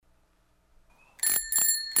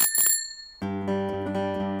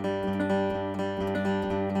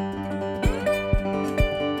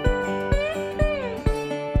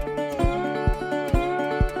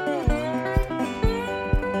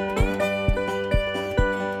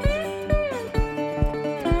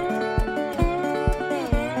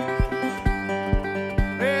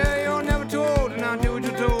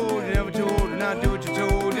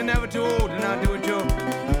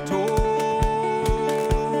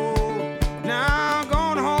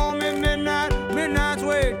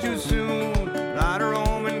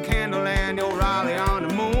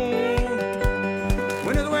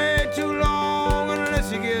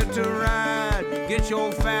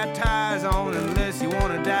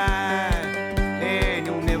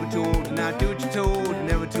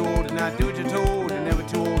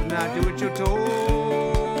not do what you're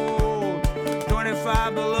told.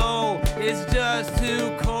 25 below, it's just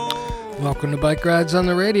too cold. Welcome to Bike Rides on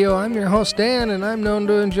the Radio. I'm your host, Dan, and I'm known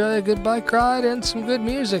to enjoy a good bike ride and some good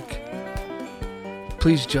music.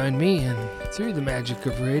 Please join me, and through the magic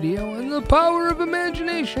of radio and the power of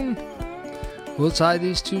imagination, we'll tie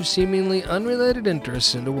these two seemingly unrelated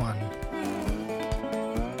interests into one.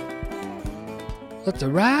 Let the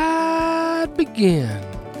ride begin.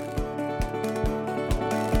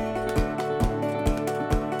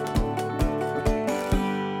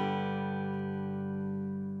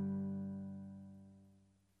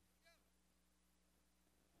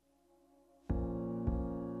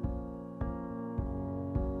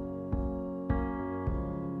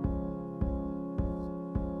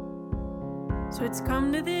 So it's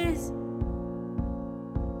come to this.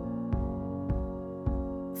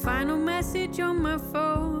 Final message on my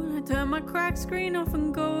phone. I turn my cracked screen off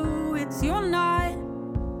and go. It's your night,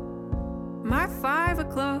 my 5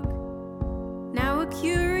 o'clock. Now a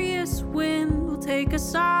curious wind will take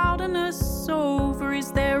us out and us over.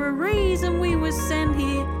 Is there a reason we were sent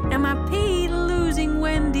here? Am I Peter losing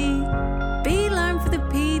Wendy? Beeline for the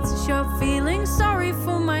pizza shop, feeling sorry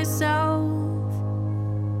for myself.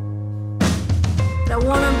 I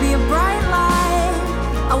wanna be a bright light.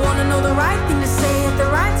 I wanna know the right thing to say at the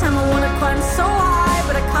right time. I wanna climb so high,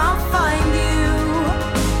 but I can't find you.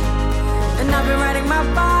 And I've been riding my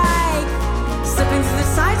bike, slipping through the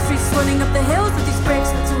side streets, sweating up the hills with these bricks.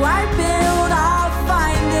 That's who I build. I'll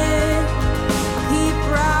find it. Keep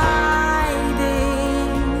riding.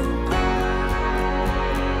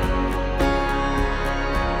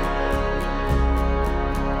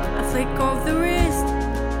 I flick off the wrist.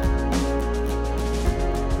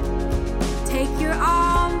 Take your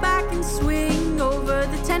arm back and swing over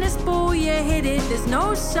the tennis ball, yeah, hit it. There's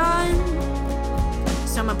no sun,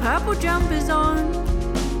 so my purple jumper's on.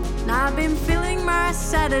 And I've been filling my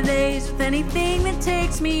Saturdays with anything that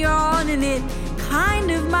takes me on, and it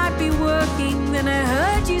kind of might be working. Then I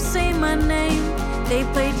heard you say my name. They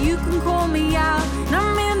played You Can Call Me Out, and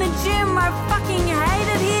I'm in the gym. I fucking hate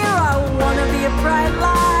it here. I wanna be a bright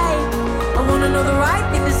light. I wanna know the right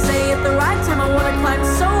thing to say at the right time. I wanna climb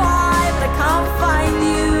so high, but I can't find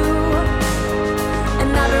you. And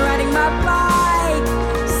I've been riding my bike,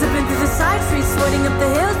 slipping through the side streets, sweating up the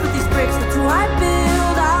hills with these bricks. That's who I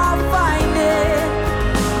build. I'll find it.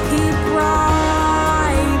 Keep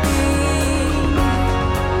riding.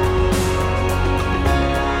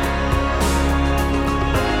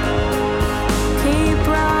 Keep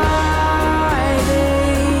riding.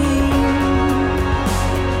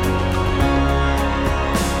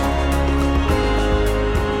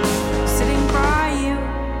 Sitting by you,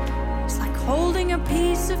 it's like holding a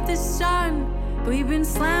piece of the sun. We've been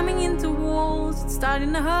slamming into walls, it's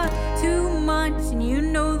starting to hurt too much. And you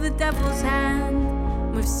know the devil's hand.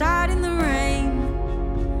 We've sat in the rain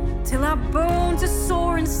till our bones are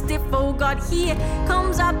sore and stiff. Oh God, here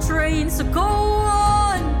comes our train. So go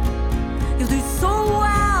on, you'll do so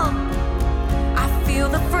well. I feel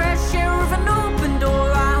the fresh air of an open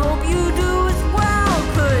door. I hope you do as well,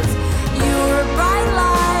 'cause you're a bright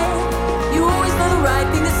light. You always know the right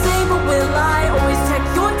thing to say, but will I always take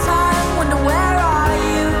your time? Wonder where are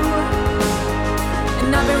you? And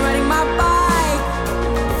I've been riding my bike,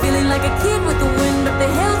 feeling like a kid with the wind up the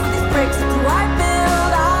hills with these bricks. That's who I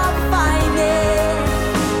build. I'll find it.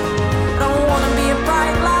 I don't wanna be a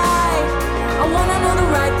bright light. I wanna know the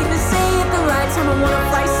right thing to say at the right time. I wanna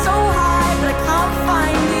fly so high, but I can't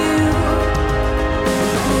find you.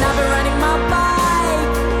 And I've been riding my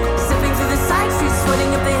bike, zipping through the side streets,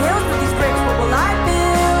 sweating up the hills with these bricks. What will I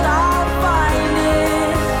build? I'll find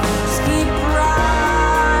it. Just keep riding.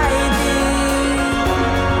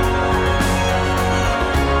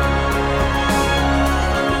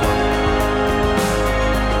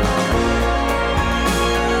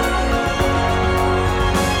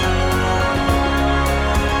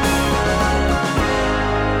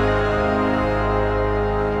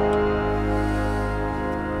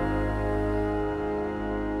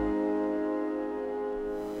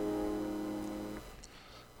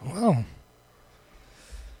 Well,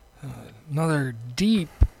 another deep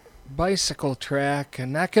bicycle track,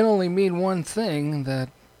 and that can only mean one thing, that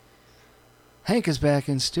Hank is back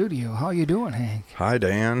in studio. How you doing, Hank? Hi,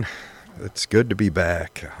 Dan. It's good to be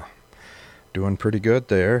back. Doing pretty good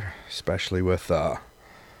there, especially with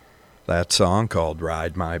that song called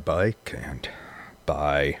Ride My Bike and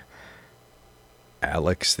by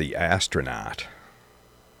Alex the Astronaut.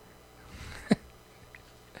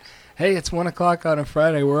 Hey, it's 1 o'clock on a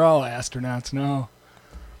Friday. We're all astronauts now.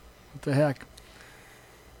 What the heck?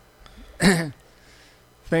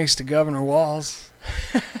 Thanks to Governor Walz.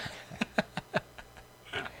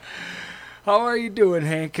 How are you doing,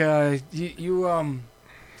 Hank? You you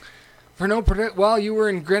were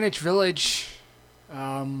in Greenwich Village,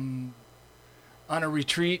 on a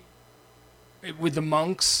retreat with the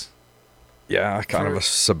monks. Yeah, kind of a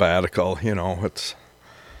sabbatical, it's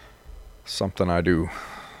something I do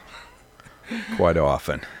quite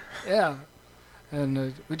often. Yeah,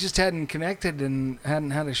 and we just hadn't connected and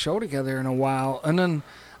hadn't had a show together in a while. And then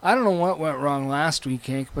I don't know what went wrong last week,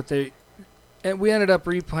 Hank, but we ended up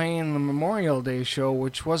replaying the Memorial Day show,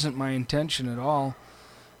 which wasn't my intention at all.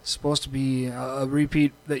 It's supposed to be a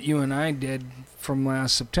repeat that you and I did from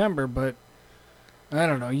last September, but I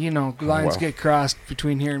don't know. Lines get crossed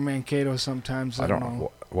between here and Mankato sometimes. I don't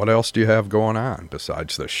know. What else do you have going on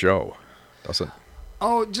besides the show?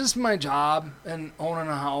 Oh, just my job and owning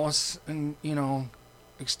a house and,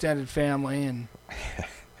 extended family and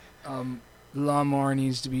the lawnmower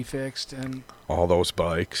needs to be fixed and all those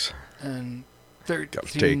bikes. And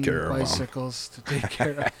 13 bicycles to take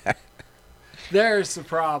care of. There's the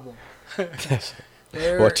problem.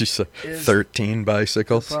 What'd you say? 13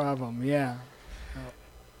 bicycles? The problem, yeah.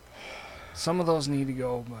 Some of those need to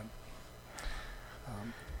go, but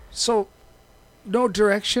so no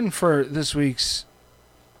direction for this week's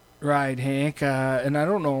ride, Hank. And I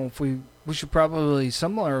don't know if we should probably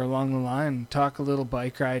somewhere along the line talk a little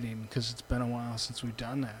bike riding because it's been a while since we've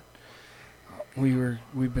done that. We've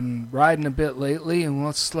been riding a bit lately, and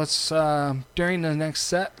let's during the next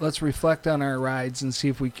set, let's reflect on our rides and see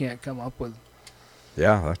if we can't come up with.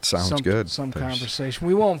 Yeah, that sounds good. Some conversation.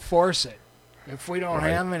 We won't force it. If we don't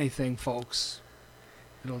have anything, folks,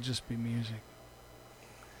 it'll just be music.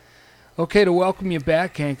 Okay, to welcome you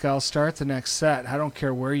back, Hank, I'll start the next set. I don't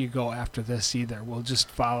care where you go after this either. We'll just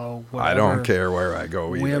follow whatever I don't care where I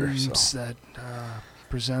go either. Whims that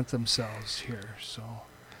present themselves here. So,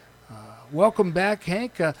 welcome back,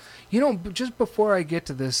 Hank. Just before I get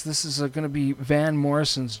to this is going to be Van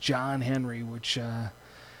Morrison's John Henry, which,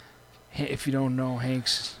 if you don't know,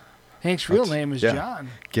 Hank's real name is John.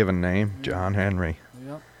 Given name, John Henry.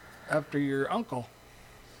 Yep. After your uncle.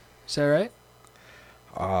 Is that right?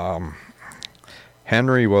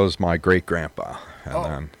 Henry was my great-grandpa,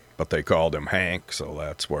 but they called him Hank, so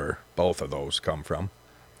that's where both of those come from.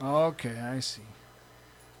 Okay, I see.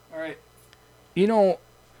 All right.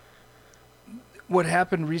 What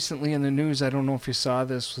happened recently in the news, I don't know if you saw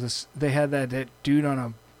this, they had that dude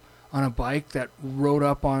on a bike that rode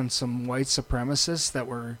up on some white supremacists that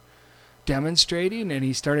were demonstrating, and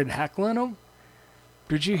he started heckling them.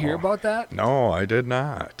 Did you hear about that? No, I did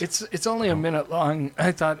not. It's only a minute long.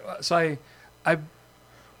 I thought so. I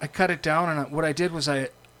cut it down, and what I did was I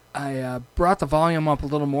brought the volume up a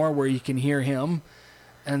little more where you can hear him,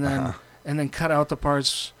 and then cut out the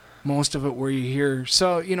parts, most of it where you hear.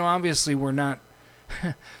 So obviously we're not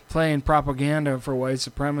playing propaganda for white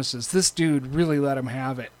supremacists. This dude really let him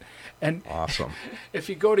have it. And awesome. If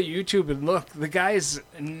you go to YouTube and look, the guy's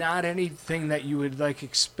not anything that you would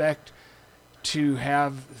expect to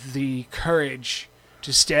have the courage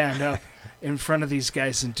to stand up in front of these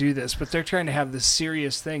guys and do this, but they're trying to have this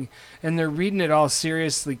serious thing, and they're reading it all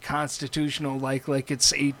seriously constitutional, like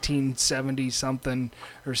it's 1870 something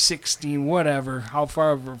or 16 whatever, how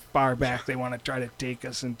far back they want to try to take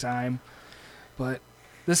us in time. But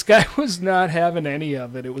this guy was not having any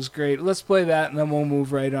of it. It was great. Let's play that, and then we'll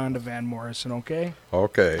move right on to Van Morrison, okay?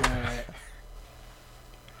 Okay. All right.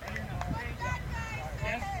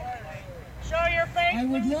 Show your face. I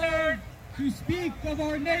would love to speak of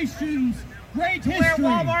our nation's great history,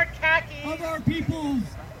 of our people's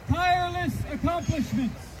tireless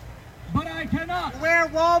accomplishments, but I cannot. Wear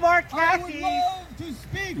Walmart khakis. I would love to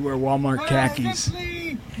speak. You wear Walmart khakis.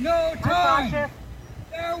 Simply no time.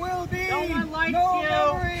 There will be no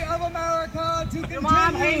memory of America to continue. Your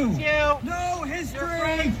mom hates you. No history Your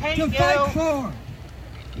friends hate to you. fight for.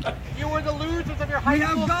 You were the losers of your high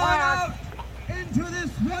school class. We have gone out into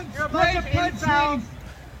this once You're a bunch great of country. incels.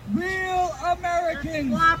 Real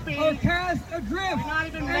Americans are cast adrift You're not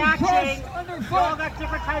even and crushed matching. You all underfoot. got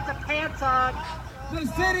different types of pants on. The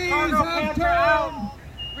cities Cargo have pants are out.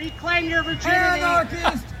 Reclaim your virginity.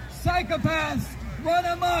 anarchist psychopaths run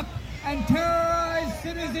amok and terrorize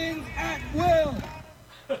citizens at will.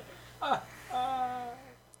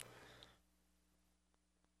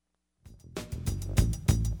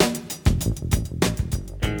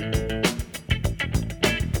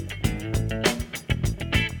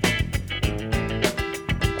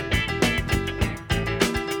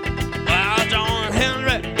 Well, John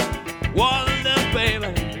Henry was the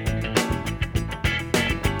baby.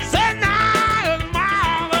 Said now his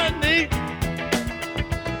mama need.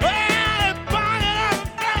 Well, it pointed up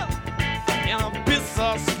in a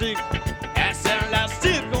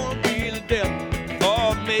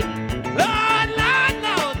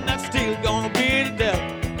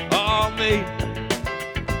day.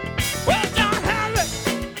 Well, John Henry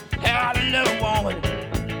had a little woman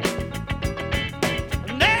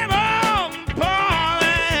named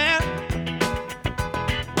Polly.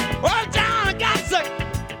 Well, John got sick,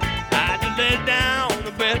 had to lay down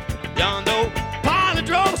a bed. Young though Polly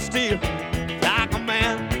drove steel like a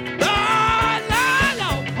man. Lord, Lord,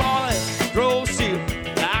 Lord, Polly drove steel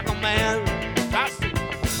like a man. That's it.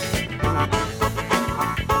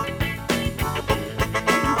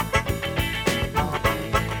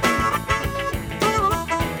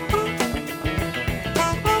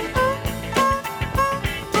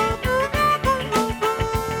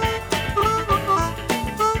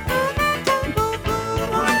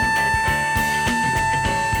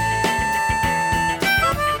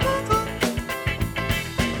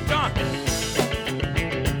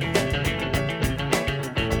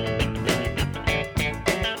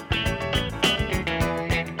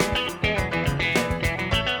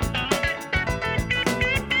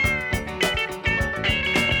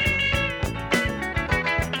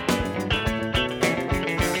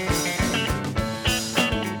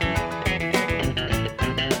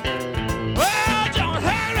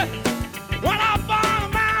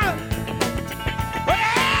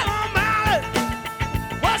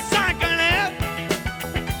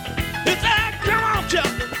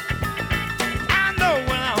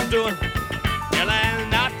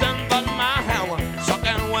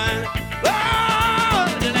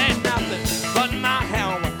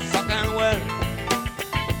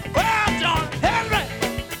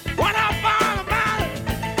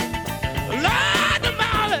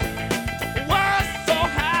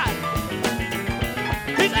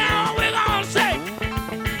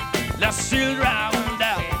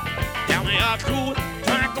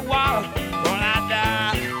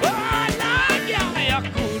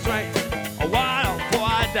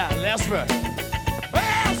 That's right.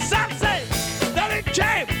 Well, some say that it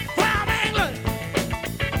came from England.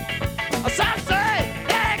 Some say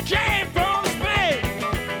that it came from Spain.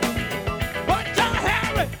 But John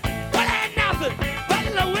Henry, well, ain't nothing but a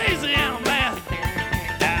Louisiana man.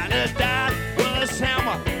 And he died with his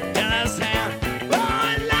hammer in his hand.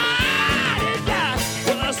 Oh, Lord, he died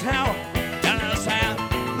with his hammer in his hand.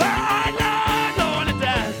 Lord, Lord, Lord, he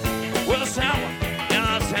died with his hammer in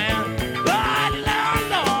his hand. Lord, Lord,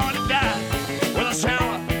 Lord, he died with his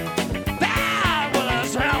hammer. Died with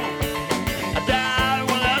his hammer. Died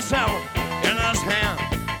with his hammer in his hand.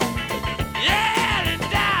 Yeah, he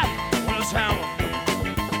died with his hammer.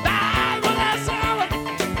 Died with his hammer.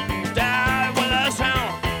 Died with his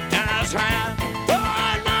hammer in his hand. Oh,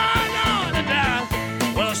 Lord, Lord, he died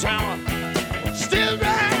with his hammer. Still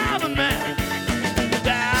driving, man. He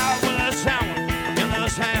died with his hammer in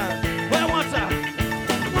his hand. Well, what's up?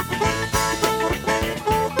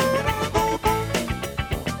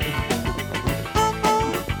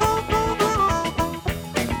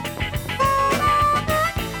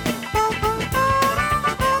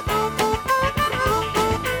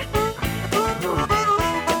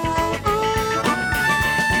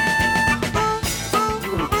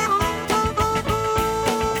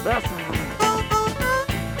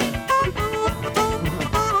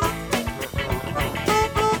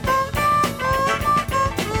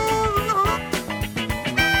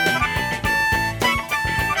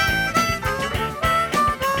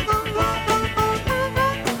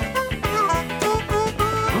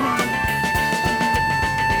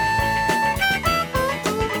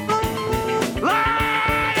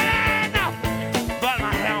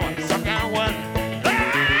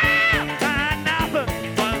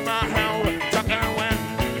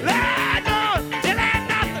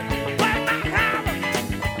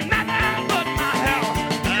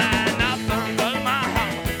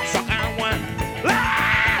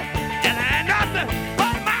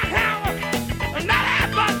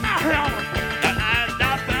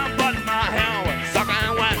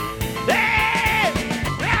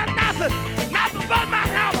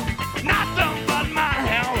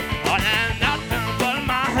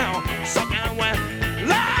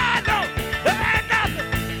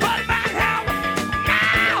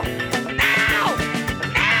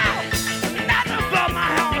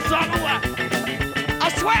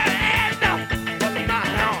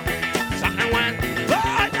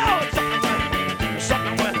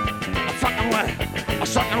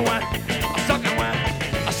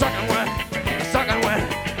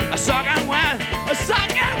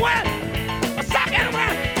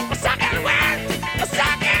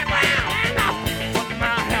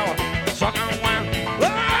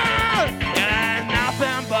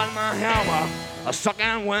 A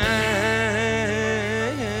sucking wind,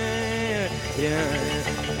 yeah.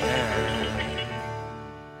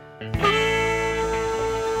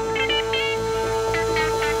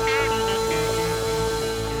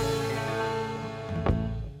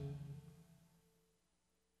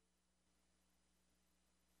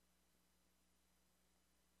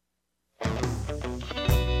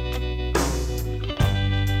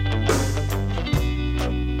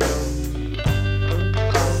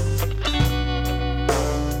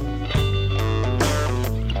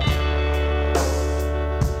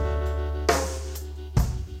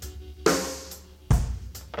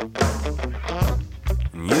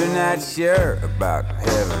 And you're not sure about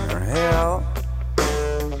heaven or hell.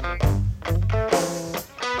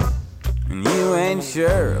 And you ain't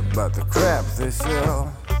sure about the crap they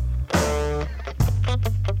sell.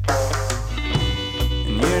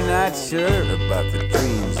 And you're not sure about the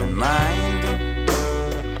dreams in mind.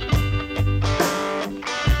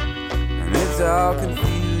 And it's all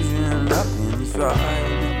confusion up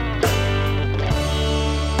inside.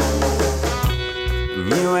 And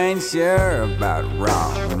you ain't sure about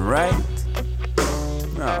wrong and right.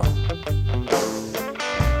 No.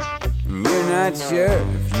 And you're not sure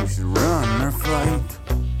if you should run or fight.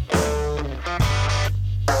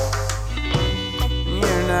 And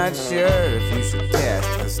you're not sure if you should cast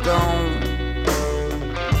a stone.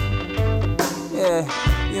 Yeah,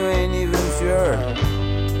 you ain't even sure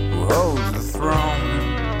who holds the throne.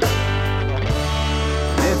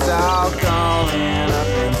 And it's all going up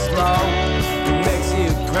in smoke. It makes you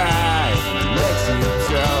cry, it makes you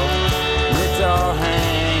choke. And it's all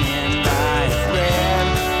hanging by a thread.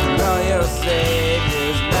 And all your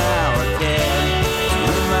saviors now are dead.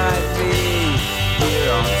 You might be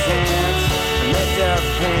here on chance, and it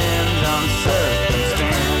depends on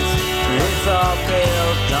circumstance. And it's all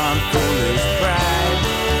built on foolish pride.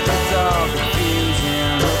 It's all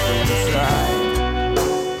confusion up inside.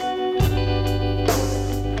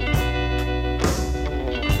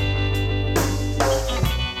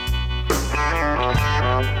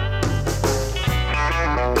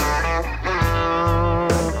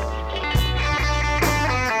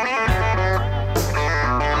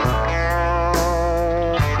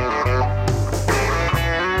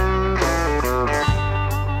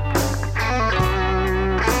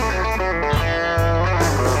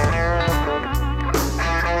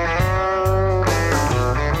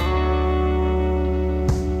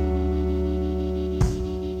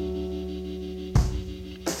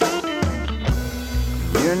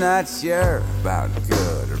 Not sure about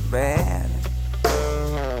good or bad.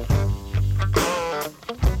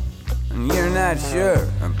 And you're not sure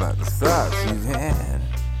about the thoughts you've had.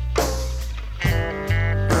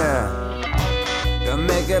 Yeah, they'll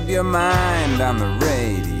make up your mind on the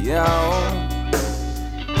radio,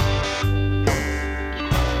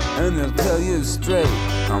 and they'll tell you straight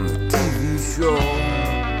on the TV show.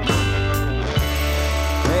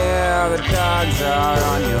 Yeah, the dogs are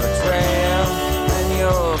on your trail.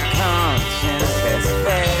 Your conscience has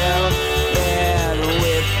failed. Yeah, the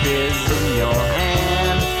whip is in your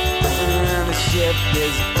hand, and the ship is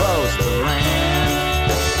supposed to land.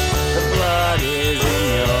 The blood is in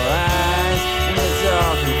your eyes, and it's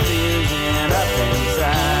all confusion up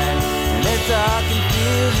inside. And it's all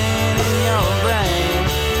confusion in your brain.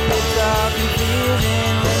 It's all confusion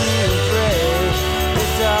when you pray.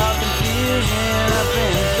 It's all confusion up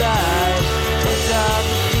inside. It's all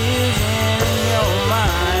confusion in your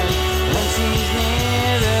mind. When she's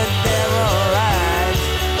near, the devil rides.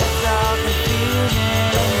 It's all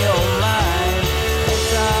confusion in your mind.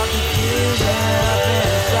 It's all confusion up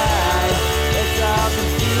inside. It's all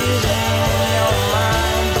confusion in your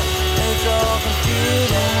mind. It's all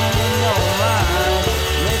confusion in your mind.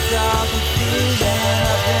 It's all confusion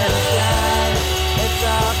up inside. It's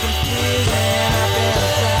all confusion up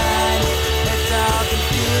inside. It's all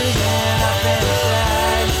confusion up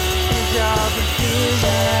inside. It's all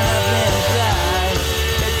confusion up inside.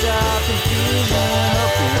 It's all confusion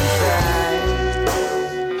up inside.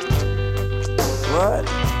 What?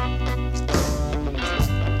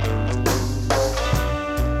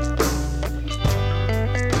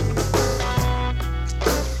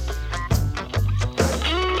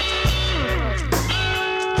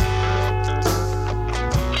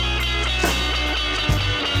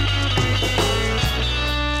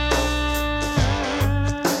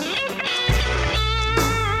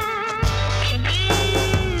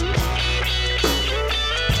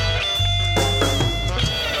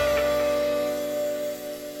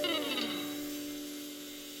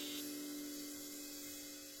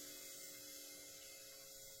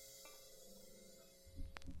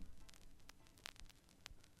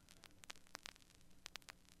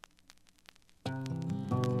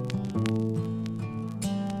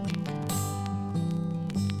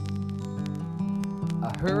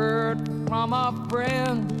 I heard from a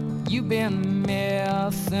friend you've been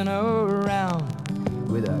messing around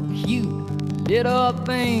with a cute little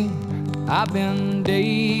thing I've been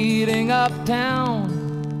dating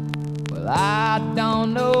uptown. Well, I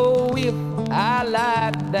don't know if I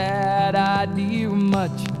like that idea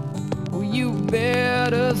much. Well, you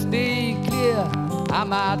better stay clear, I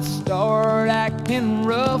might start acting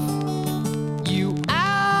rough. You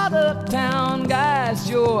out of town guys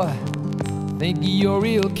sure think you're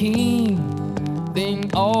real keen.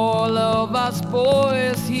 Think all of us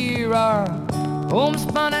boys here are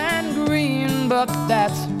homespun and green, but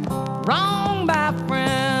that's wrong, my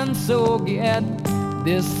friend. So get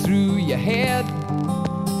this through your head.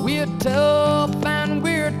 We're tough and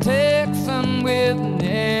we're Texan with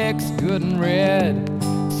necks good and red.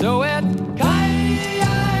 So at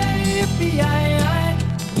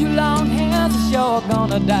you long hairs are sure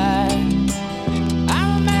gonna die.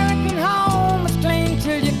 Our American home is clean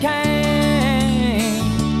till you can.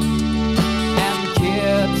 And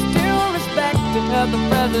kids still respected the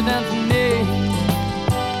president's knee.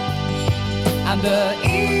 And the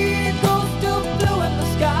eagle's still blue in the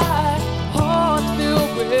sky, hearts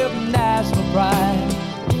filled with national pride.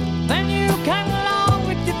 Then you came along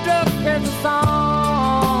with your drug crazy song.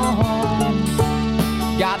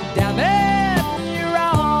 God damn it, you're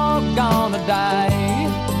all gonna die.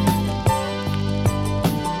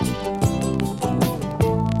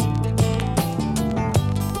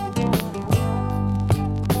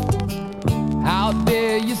 Out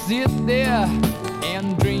there you sit there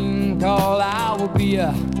and drink all our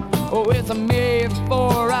beer. Oh, it's made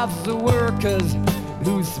for us the workers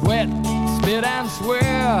who sweat, spit and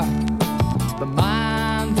swear. The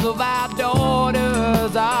minds of our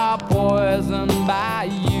daughters are poisoned by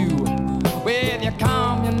you with your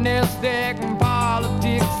communistic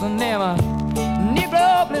politics and them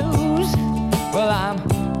Negro blues. Well, I'm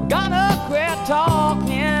gonna quit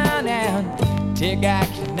talking and take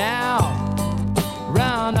action now.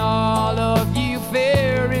 Run all of you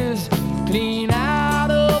fairies clean out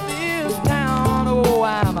of this town. Oh,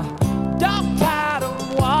 I'm dog tired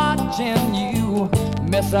of watching you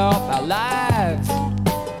mess up our lives,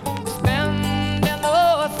 spending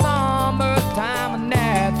the summertime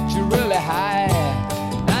naturally high.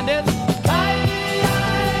 And it's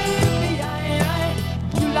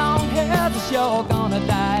you long hairs are sure gonna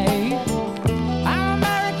die. Our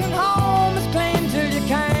American home is clean till you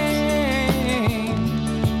can.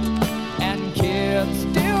 And kids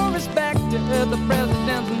still respected the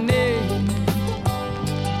president's name.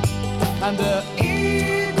 And the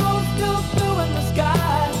eagle's still blue in the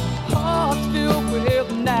sky, hearts filled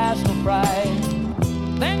with national pride.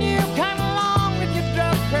 Then you came along with your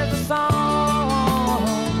drug crazy song.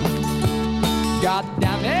 God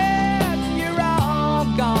damn it, you're all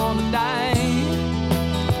gonna die.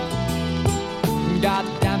 God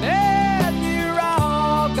damn it, you're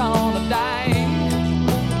all gonna die.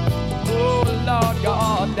 Oh Lord,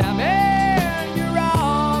 God damn it, you're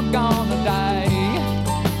all gonna die.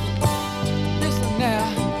 Listen now.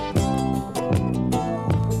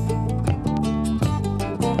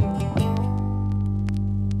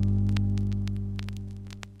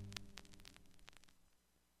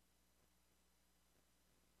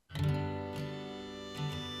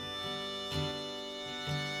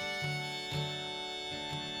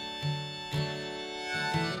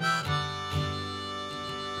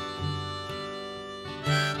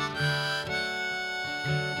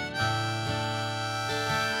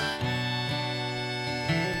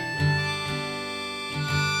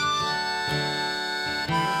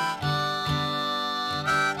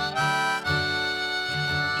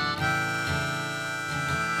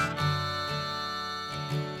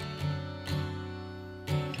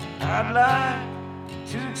 I'd like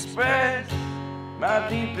to express my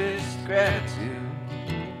deepest gratitude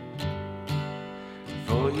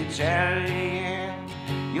for your charity and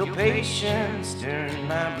your patience during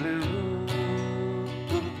my blues.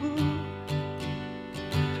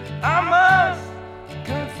 I must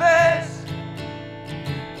confess,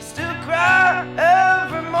 I still cry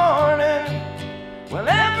every morning. Well,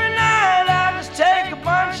 every night I just take a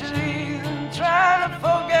bunch of these and try to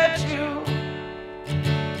forget you.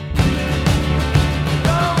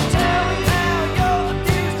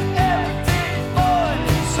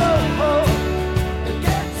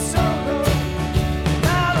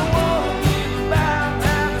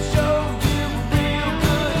 Show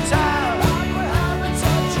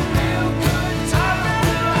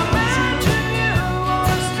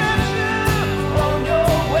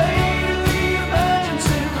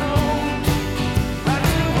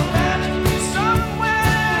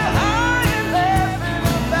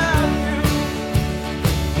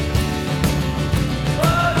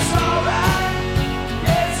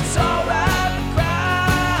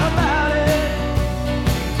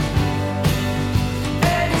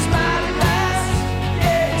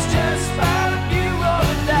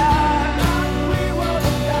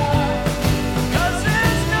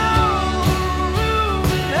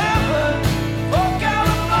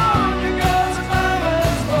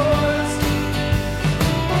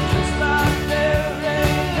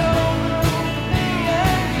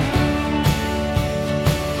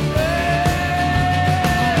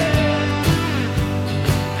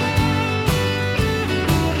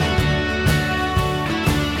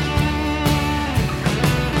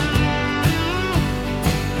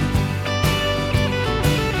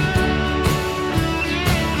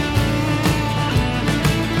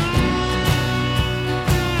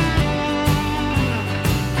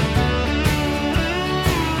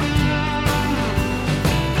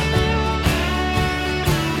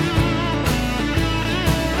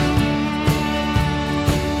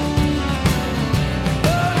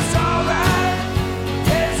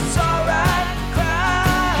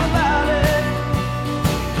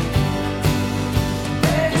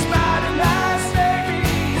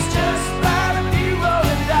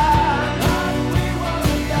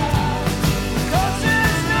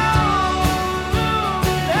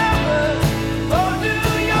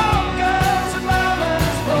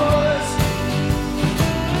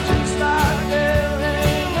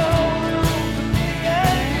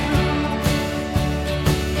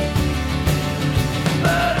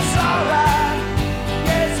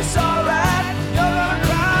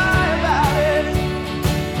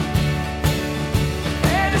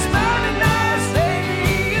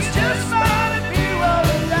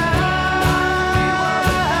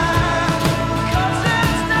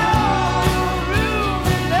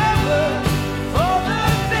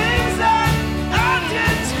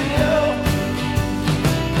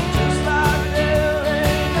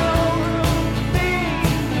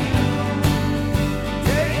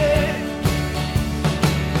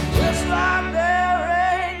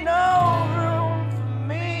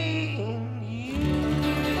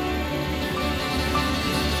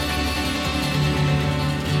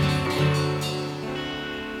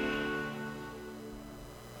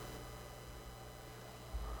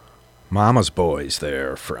Mama's Boys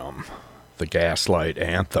there from the Gaslight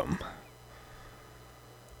Anthem.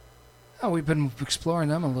 Oh, we've been exploring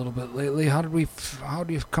them a little bit lately. How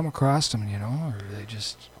do you come across them, you know? Or are they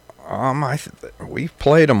just... We've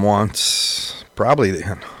played them once, probably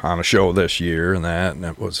on a show this year, and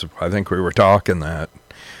it was, I think we were talking that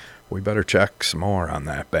we better check some more on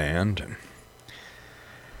that band, and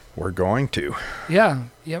we're going to. Yeah,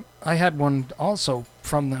 yep. I had one also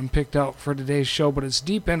from them picked out for today's show, but it's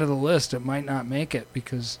deep into the list. It might not make it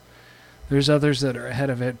because there's others that are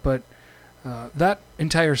ahead of it, but that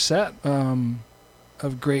entire set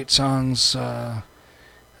of great songs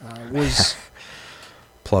was...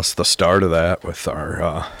 Plus the start of that with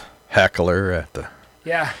our heckler at the...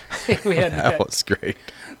 Yeah, we had that was great.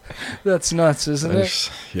 That's nuts, isn't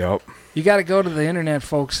it? Yep. You got to go to the internet,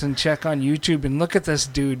 folks, and check on YouTube and look at this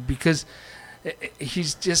dude because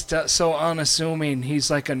he's just so unassuming. He's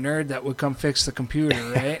like a nerd that would come fix the computer,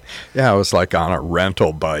 right? Yeah, it was like on a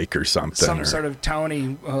rental bike or something. Some sort of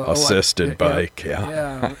towny... assisted bike, yeah.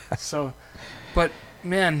 Yeah, so... But,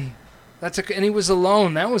 man... and he was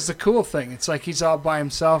alone. That was the cool thing. It's like he's all by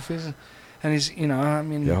himself. He's, you know, I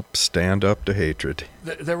mean... Yep, stand up to hatred.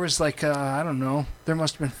 There was like, I don't know, there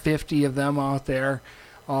must have been 50 of them out there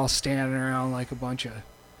all standing around like a bunch of...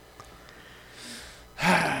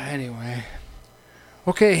 Anyway.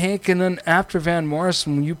 Okay, Hank, and then after Van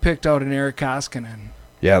Morrison, you picked out an Eric Koskinen.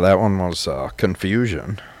 Yeah, that one was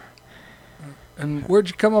Confusion. And where'd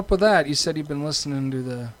you come up with that? You said you've been listening to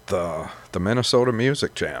the Minnesota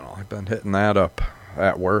Music Channel. I've been hitting that up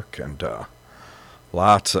at work, and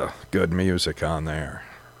lots of good music on there.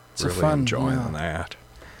 It's really fun, enjoying that.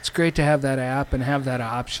 It's great to have that app and have that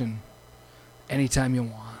option anytime you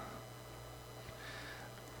want.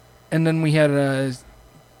 And then we had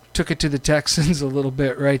took it to the Texans a little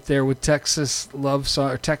bit right there with Texan Love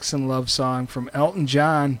Song from Elton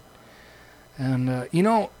John. And you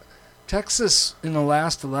know, Texas in the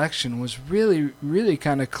last election was really, really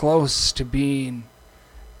kind of close to being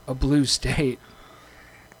a blue state.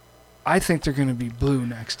 I think they're going to be blue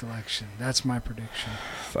next election. That's my prediction.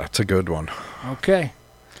 That's a good one. Okay.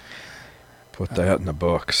 Put that in the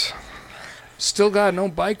books. Still got no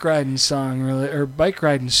bike riding song really, or bike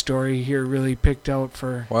riding story here really picked out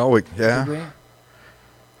for... Well, I'd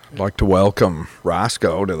like to welcome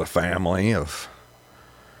Roscoe to the family of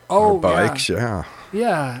our bikes, yeah.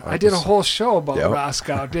 Yeah, I did a whole show about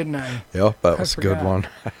Roscoe, didn't I? Yep, that was a good one.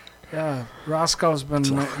 Yeah, Roscoe's been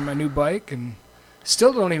my new bike, and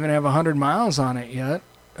still don't even have 100 miles on it yet,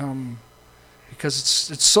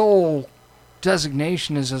 because its sole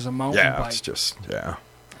designation is as a mountain bike. Yeah, it's just,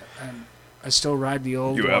 And I still ride the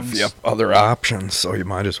old ones. You have other options, so you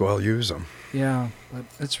might as well use them. Yeah, but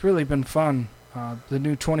it's really been fun. The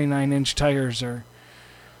new 29-inch tires are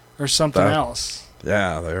something else.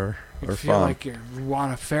 Yeah, they're fun. You feel like you're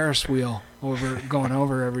on a Ferris wheel going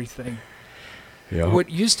over everything. Yep. What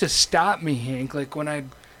used to stop me, Hank, like when I'd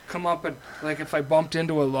come up and like if I bumped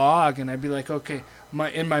into a log and I'd be like, okay,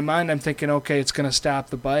 in my mind I'm thinking, okay, it's going to stop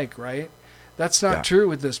the bike, right? That's not true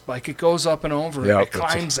with this bike. It goes up and over. It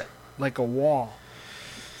climbs it like a wall.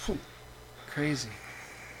 Whew. Crazy.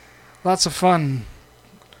 Lots of fun.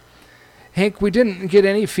 Hank, we didn't get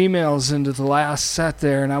any females into the last set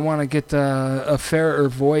there, and I want to get a fairer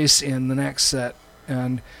voice in the next set.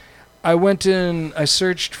 And I went in, I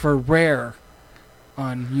searched for Rare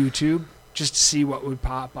on YouTube just to see what would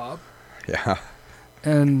pop up. Yeah.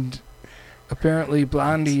 And apparently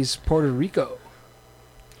Blondie's Puerto Rico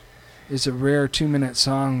is a rare 2-minute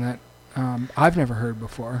song that I've never heard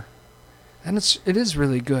before. And it is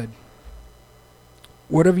really good.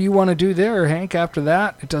 Whatever you want to do there, Hank, after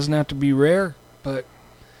that, it doesn't have to be rare, but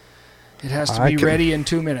it has to be ready in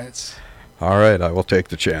 2 minutes. All right, I will take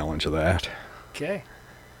the challenge of that. Okay.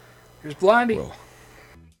 Here's Blondie.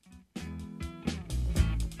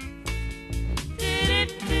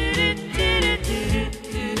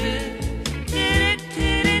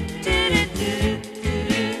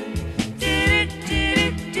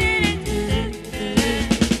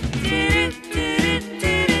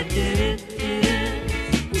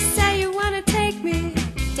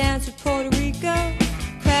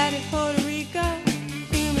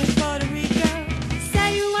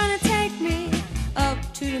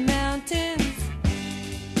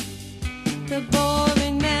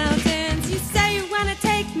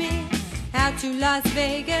 To Las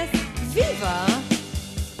Vegas, Viva,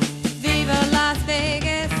 Viva Las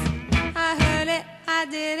Vegas. I heard it, I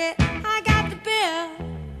did it, I got the bill.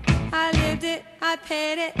 I lived it, I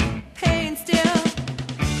paid it, paying still.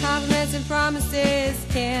 Compliments and promises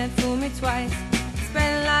can't fool me twice.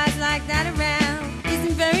 Spreading lies like that around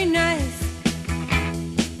isn't very nice.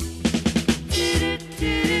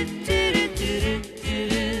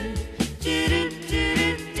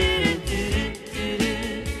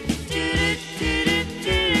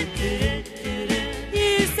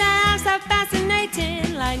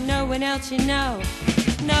 No one else you know,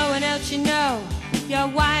 no one else you know. Your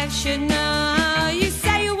wife should know. You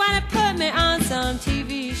say you wanna put me on some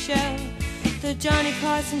TV show, the Johnny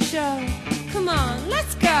Carson show. Come on,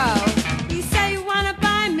 let's go. You say you wanna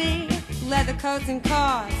buy me leather coats and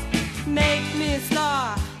cars, make me a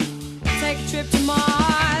star, take a trip to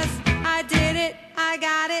Mars. I did it, I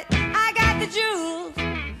got the jewels.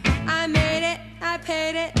 I made it, I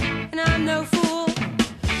paid it, and I'm no fool.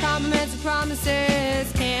 Compliments and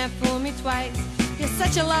promises can't fool me twice. You're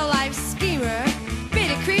such a low-life schemer.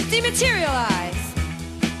 Beta creep dematerialize.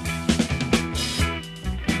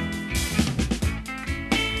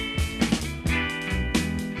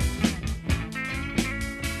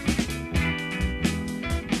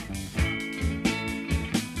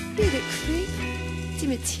 Beta creep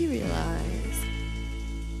dematerialize.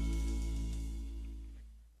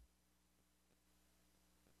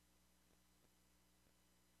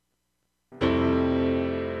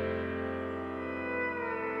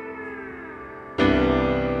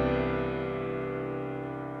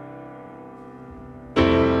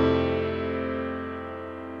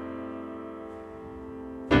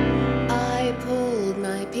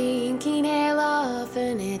 Pinky nail off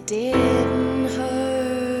and it didn't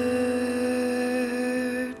hurt.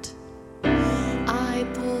 I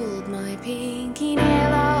pulled my pinky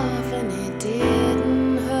nail off and it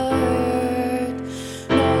didn't hurt.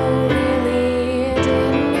 No, really, it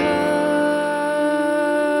didn't hurt.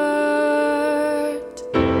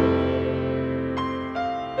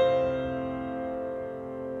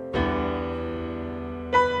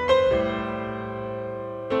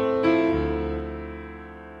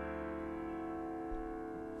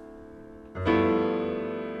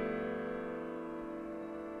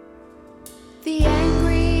 The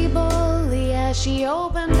angry bully as she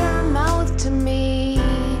opened her mouth to me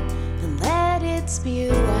and let it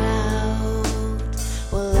spew out.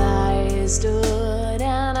 Well, I stood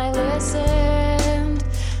and I listened,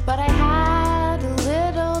 but I had a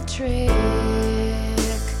little trick.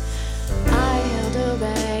 I held a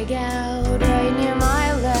bag out right near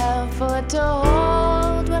my left foot to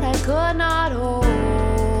hold what I could not hold,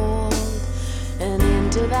 and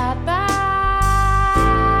into that bag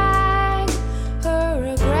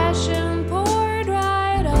poured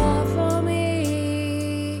right off of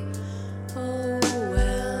me. Oh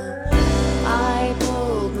well, I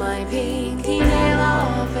pulled my pinky nail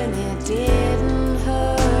off and it didn't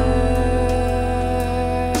hurt.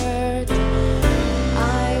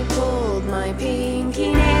 I pulled my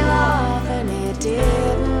pinky nail off and it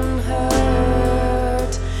didn't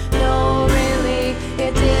hurt. No, really,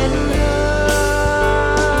 it didn't hurt.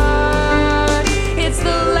 It's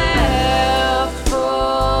the left foot.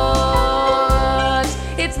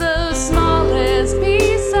 It's the smallest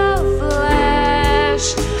piece of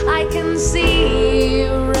flesh. I can see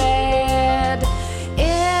red.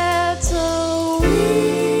 It's a weird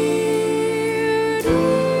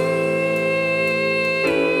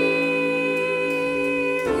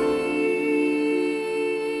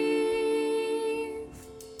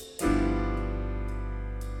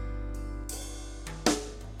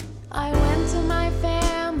I went to my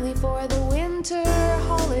family for the winter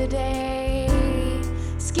holiday,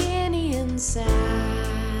 skinny and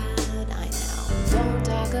sad. I now don't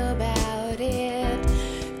talk about it.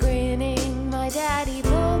 Grinning, my daddy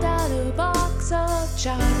pulled out a box of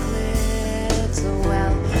chocolates. Oh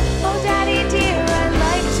well, oh daddy dear, I'd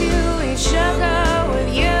like to eat sugar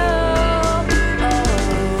with you. Oh,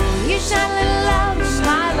 you shine little love in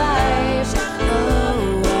my life.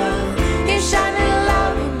 Oh well, you shine little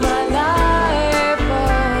love in my life. Oh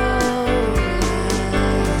well,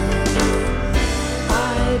 I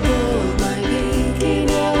pulled my pinky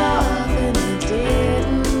nail off and it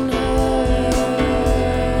didn't hurt.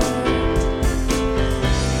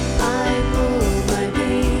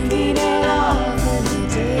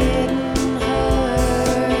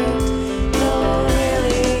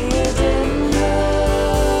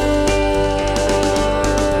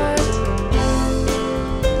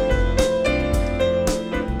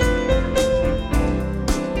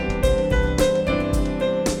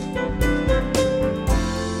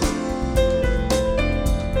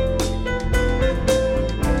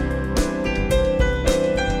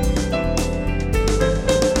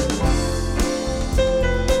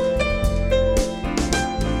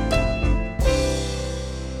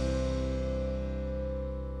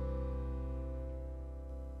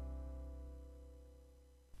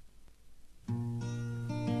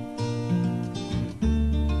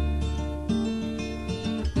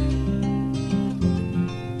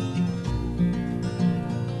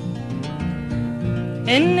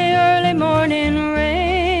 in the early morning rain,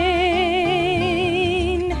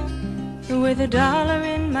 with $1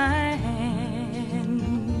 in my hand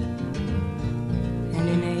and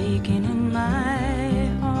an aching in my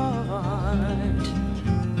heart,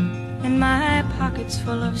 and my pockets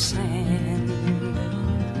full of sand.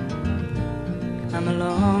 I'm a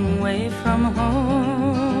long way from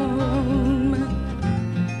home,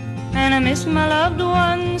 and I miss my loved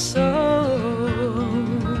ones so.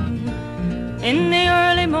 In the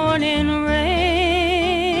early morning rain,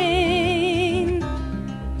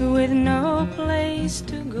 with no place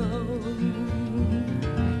to go,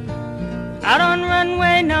 out on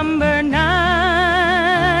runway number 9,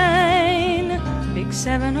 big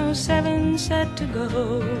 707 set to go.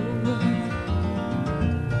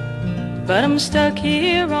 But I'm stuck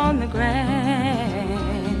here on the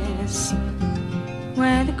grass,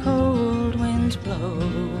 where the cold winds blow,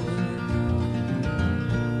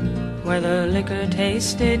 where the liquor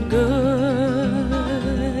tasted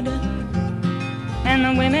good, and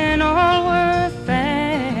the women all were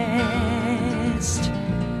fast.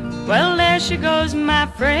 Well, there she goes, my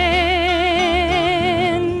friend,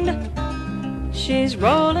 she's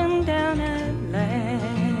rolling down at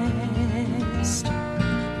last.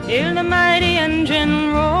 Hear the mighty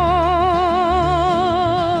engine roar,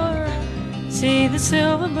 see the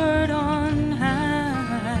silver bird on high.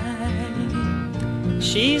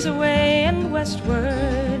 She's away and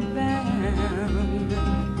westward bound,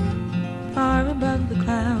 far above the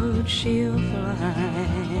clouds she'll fly,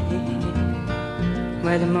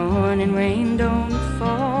 where the morning rain don't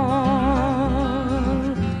fall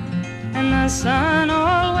and the sun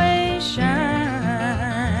always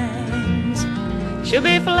shines. She'll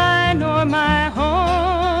be flying o'er my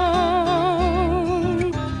home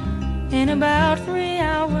in about 3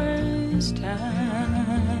 hours' time.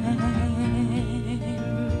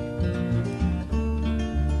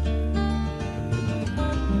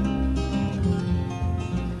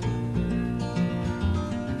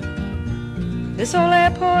 This old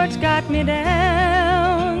airport's got me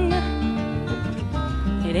down.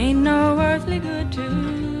 It ain't no earthly good to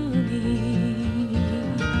me,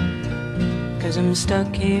 'cause I'm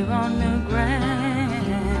stuck here on the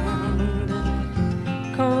ground,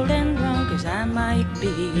 cold and drunk as I might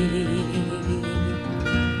be.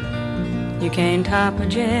 You can't top a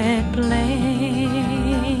jet plane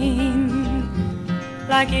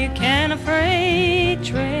like you can a freight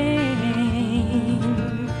train,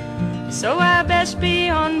 so I best be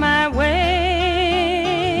on my way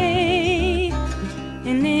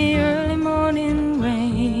in the early morning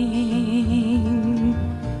rain.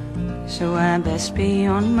 So I best be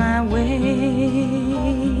on my way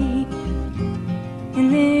in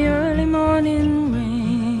the early morning rain.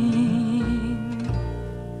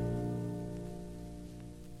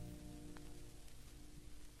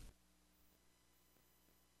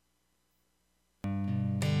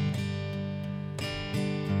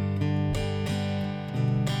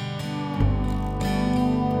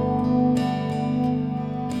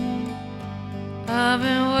 I've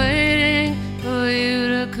been waiting for you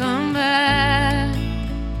to come back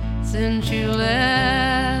since you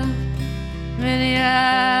left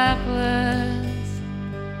Minneapolis.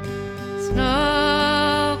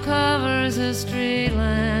 Snow covers the street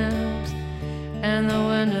lamps and the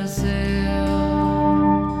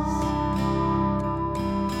windowsills.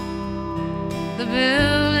 The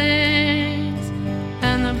buildings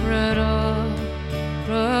and the brittle,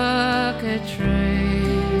 crooked trees.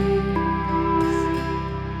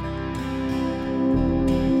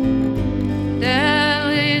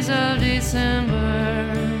 Deadlies of December,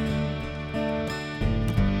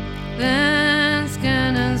 thin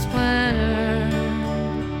skin and splendor.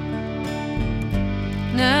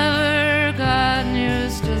 Never gotten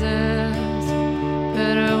used to this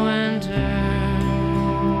bitter winter.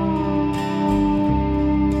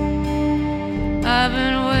 I've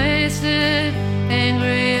been wasted,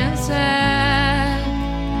 angry and sad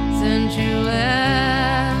since you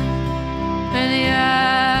left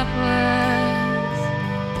Minneapolis.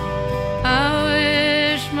 I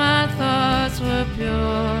wish my thoughts were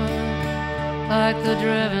pure, like the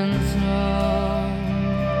driven snow,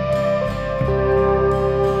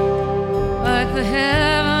 like the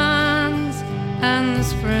heavens and the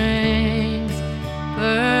springs,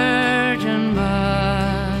 virgin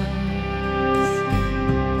buds.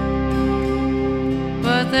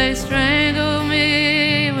 But they strangle me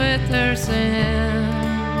with their sin,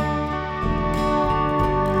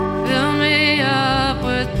 fill me up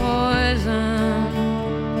with poison.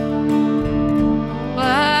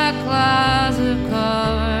 Black clouds have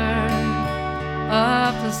covered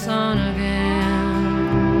up the sun again.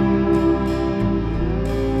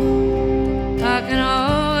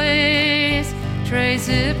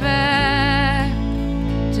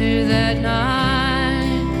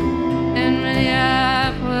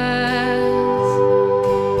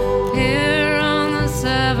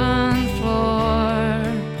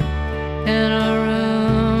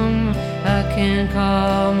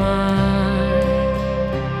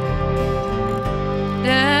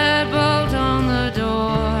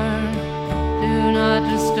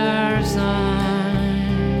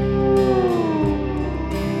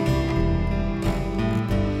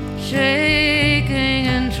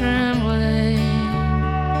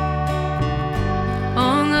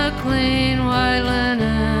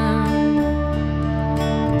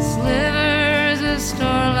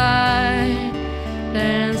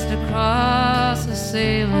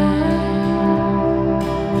 ceiling.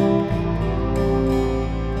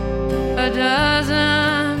 A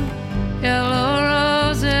dozen yellow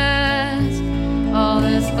roses, all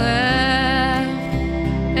that's left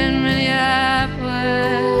in Minneapolis.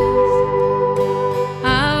 I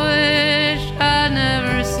wish I'd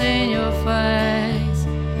never seen your face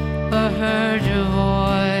or heard your voice.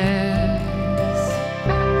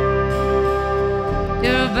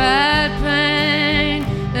 You're a bad pain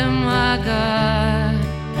in my gut,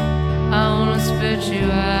 I wanna spit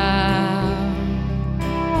you out.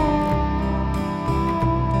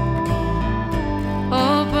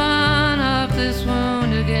 Open up this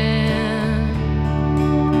wound again.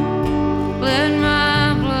 Let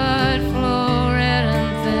my blood flow red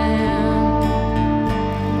and thin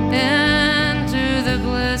into the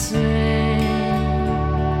glistening,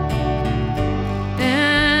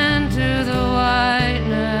 into the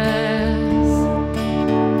whiteness,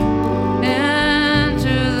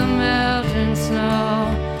 into the melting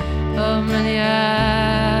snow of Minneapolis.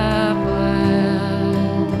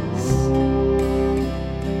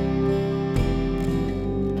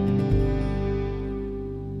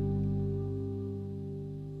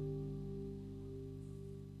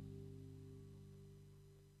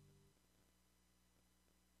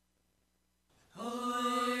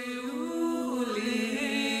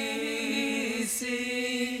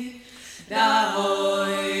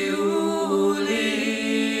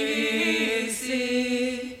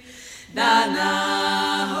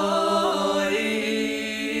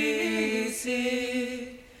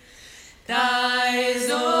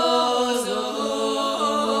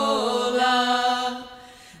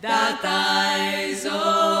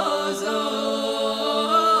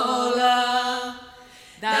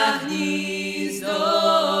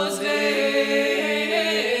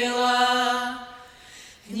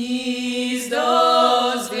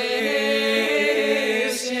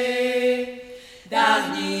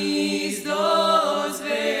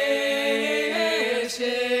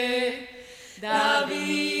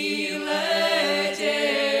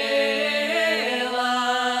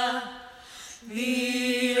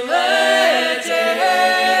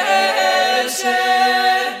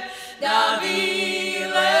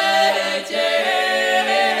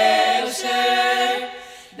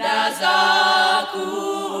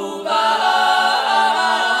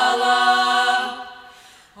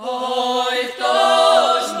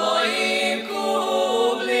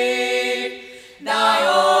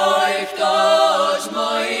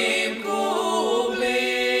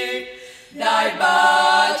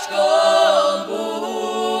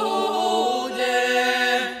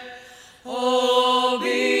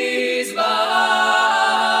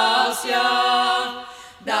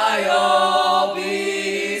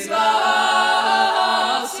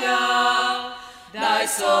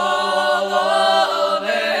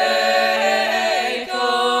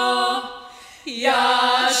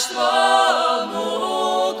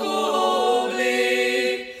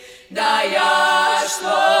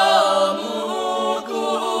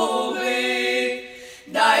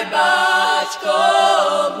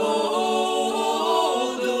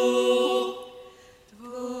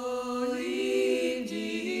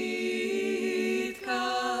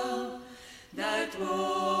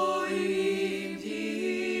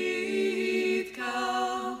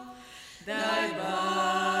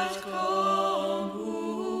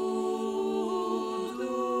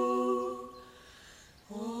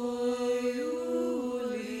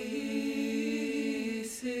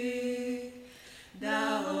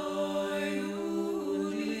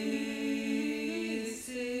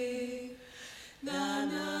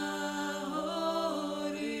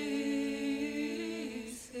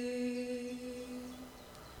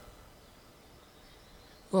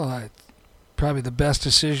 Well, probably the best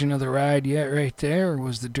decision of the ride yet right there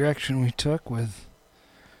was the direction we took with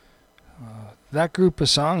that group of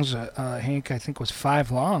songs, Hank, I think was 5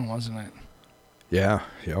 long, wasn't it? Yeah,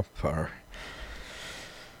 yep. Our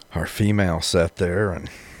female set there, and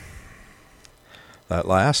that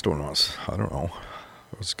last one was, I don't know,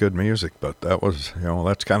 it was good music, but that was,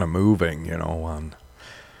 that's kind of moving, on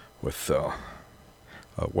with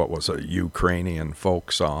what was a Ukrainian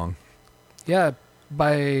folk song. Yeah,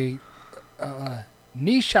 by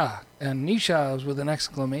Neheha, and Neheha was with an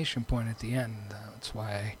exclamation point at the end. That's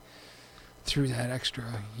why I threw that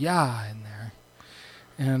extra "yeah" in there.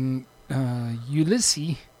 And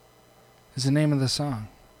Ulysses is the name of the song.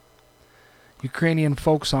 Ukrainian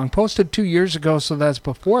folk song. Posted 2 years ago, so that's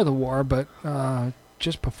before the war, but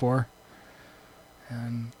just before.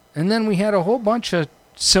 And then we had a whole bunch of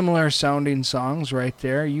similar sounding songs right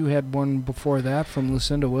there. You had one before that from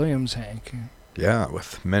Lucinda Williams, Hank. Yeah,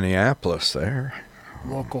 with Minneapolis there.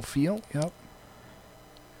 local feel. Yep.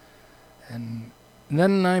 And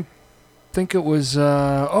then I think it was,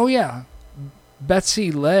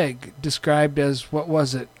 Betsy Legg, described as, what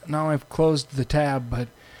was it? Now I've closed the tab, but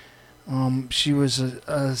she was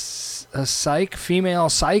a psych, female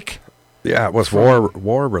psych. Yeah, it was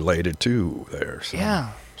war related too there. So.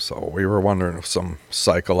 Yeah. So we were wondering if some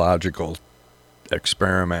psychological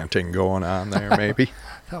experimenting going on there, maybe.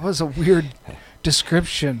 That was a weird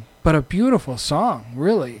description, but a beautiful song,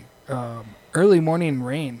 really. Early Morning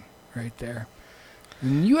Rain, right there.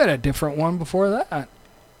 And you had a different one before that.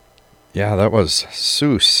 Yeah, that was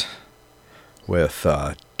Seuss with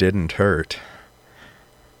Didn't Hurt.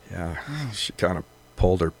 Yeah, she kind of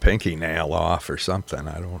pulled her pinky nail off or something.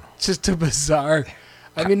 I don't know. Just a bizarre.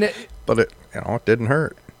 I mean, but it didn't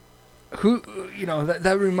hurt.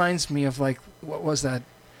 That reminds me of, like, what was that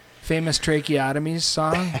famous tracheotomies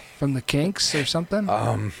song from the Kinks or something?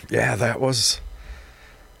 Yeah, that was,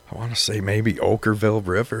 I want to say maybe Okerville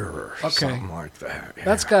River or something like that. Yeah.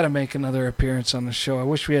 That's got to make another appearance on the show. I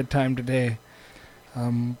wish we had time today.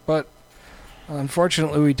 But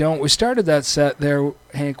unfortunately we don't. We started that set there,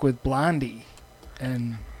 Hank, with Blondie.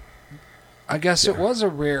 And I guess it was a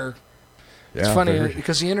rare... It's funny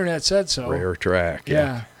because the internet said so. Rare track.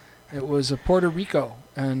 Yeah. It was a Puerto Rico,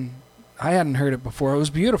 and I hadn't heard it before. It was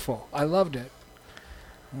beautiful. I loved it.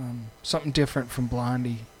 Something different from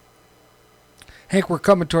Blondie. Hank, we're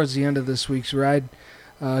coming towards the end of this week's ride.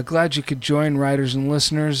 Glad you could join, riders and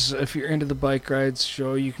listeners. If you're into the Bike Rides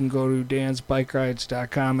show, you can go to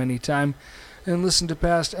dansbikerides.com anytime and listen to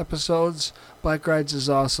past episodes. Bike Rides is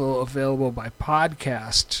also available by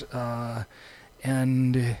podcast,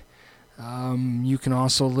 and you can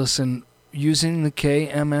also listen using the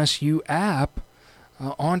KMSU app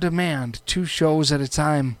on demand, 2 shows at a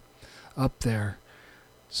time up there.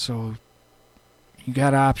 So you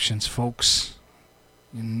got options, folks.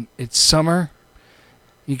 And it's summer.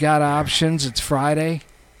 You got options. It's Friday.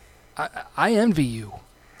 I envy you.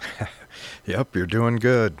 Yep, you're doing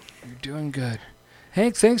good. You're doing good.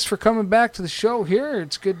 Hank, thanks for coming back to the show here.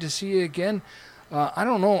 It's good to see you again. I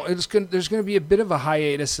don't know. There's going to be a bit of a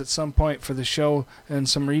hiatus at some point for the show, and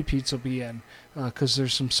some repeats will be in because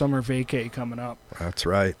there's some summer vacay coming up. That's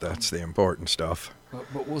right. That's the important stuff.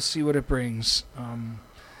 But we'll see what it brings.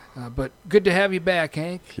 But good to have you back,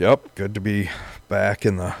 Hank. Yep, good to be back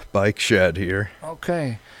in the bike shed here.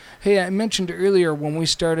 Okay. Hey, I mentioned earlier when we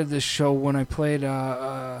started this show, when I played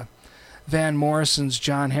Van Morrison's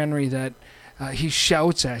John Henry, that he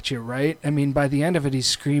shouts at you, right? I mean, by the end of it, he's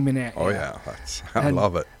screaming at you. Oh, yeah. I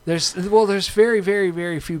love it. There's very, very,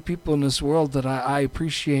 very few people in this world that I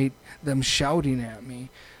appreciate them shouting at me.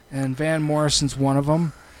 And Van Morrison's one of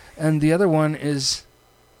them. And the other one is,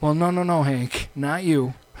 well, no, Hank, not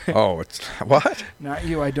you. Oh, it's what? Not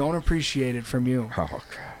you. I don't appreciate it from you. Oh,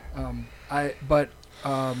 God. But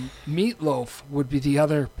Meatloaf would be the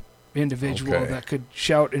other individual that could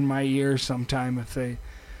shout in my ear sometime if they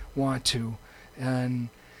want to.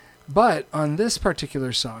 But on this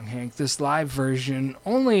particular song, Hank, this live version,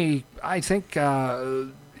 only, I think,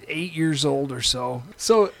 8 years old or so.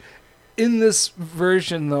 So in this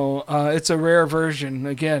version, though, it's a rare version.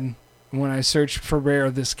 Again, when I searched for rare,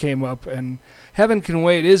 this came up, and Heaven Can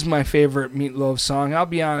Wait is my favorite Meatloaf song. I'll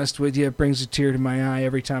be honest with you, it brings a tear to my eye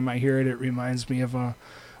every time I hear it. It reminds me of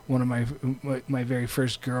one of my very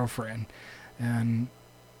first girlfriend. And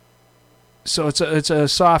so it's a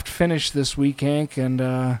soft finish this week, Hank, and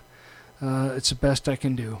it's the best I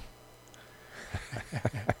can do.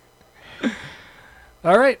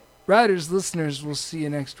 All right, riders, listeners, we'll see you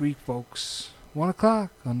next week, folks. 1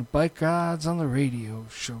 o'clock on the Bike Rides on the Radio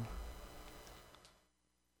show.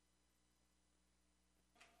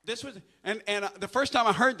 This was and the first time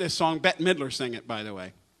I heard this song, Bette Midler sang it, by the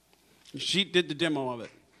way. She did the demo of it,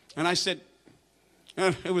 and I said,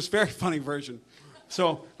 it was a very funny version.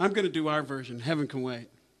 So I'm going to do our version, Heaven Can Wait.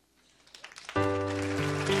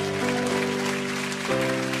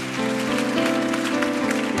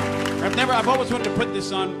 I've always wanted to put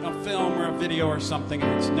this on a film or a video or something,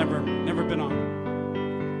 and it's never been on.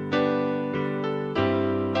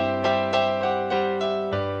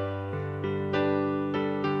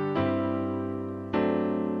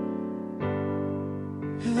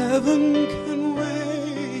 Heaven can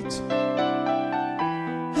wait,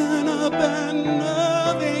 and a band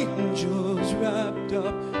of angels wrapped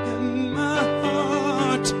up in my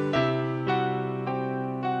heart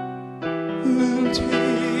will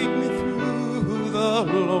take me through the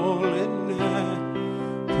lonely night,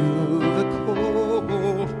 through the cold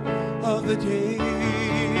of the day.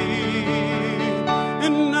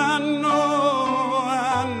 And I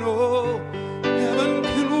know heaven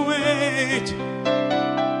can wait.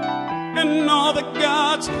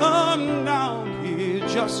 God's come down here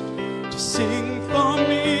just to sing for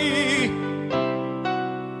me.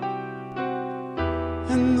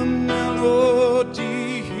 And the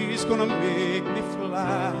melody is gonna make me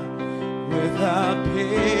fly without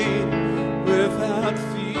pain, without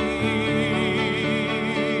fear.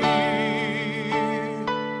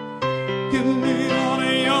 Give me all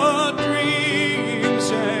of your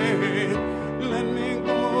dreams and let me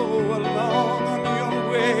go along on your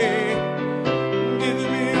way. Give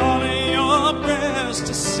me all of your breaths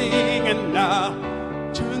to sing, and I'll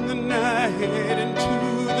turn the night into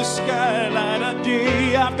the skylight of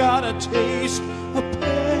day. I've got a taste of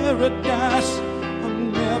paradise.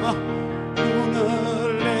 I'm never gonna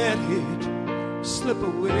let it slip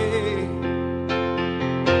away.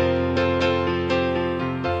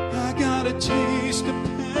 I got a taste of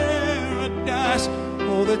paradise.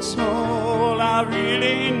 Oh, that's all I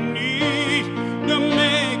really need to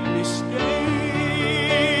make me stay.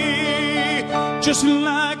 Just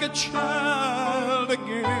like a child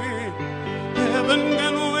again, heaven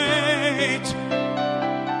can wait.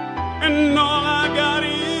 And all I got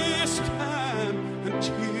is time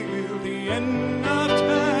until the end of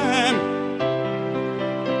time.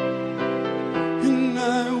 And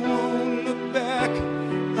I won't look back,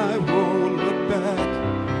 I won't look back.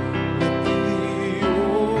 Let the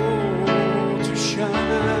old to shine.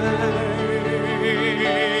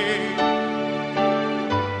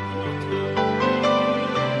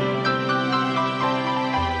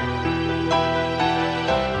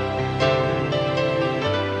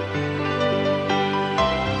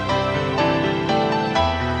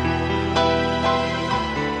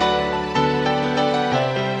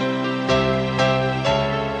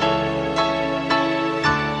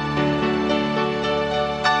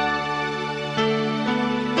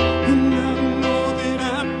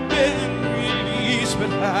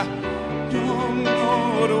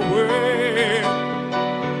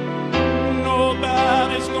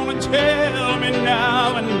 Tell me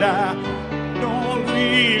now, and I don't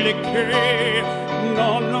really care. No,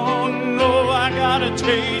 no, no, I got a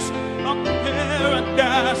taste of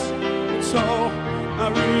paradise. It's all I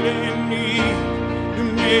really need to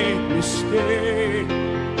make me stay.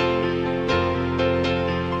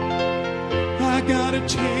 I got a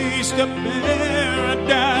taste of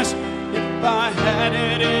paradise. If I had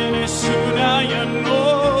it any sooner, you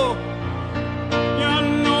know.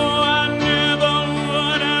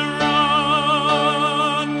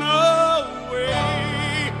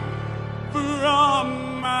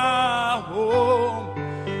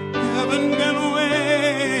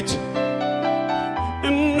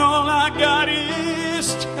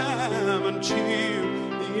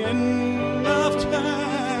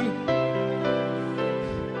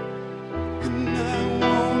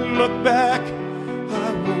 Look back,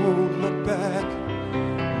 I won't look back.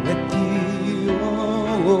 Let the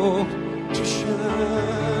old to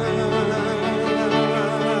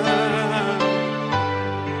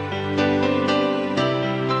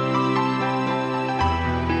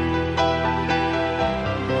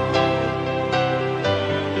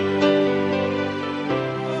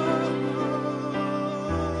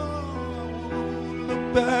look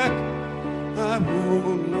back, I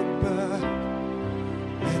won't look back.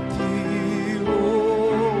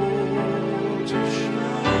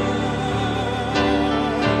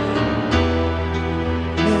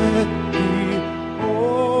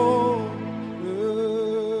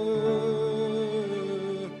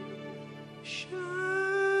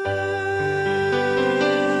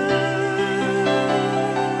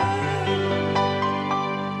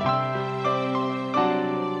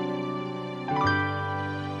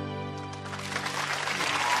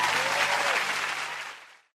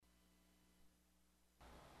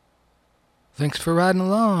 Thanks for riding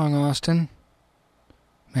along, Austin.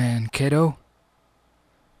 Mankato,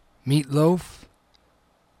 Meatloaf,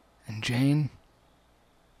 and Jane.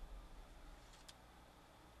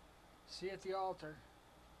 See you at the altar.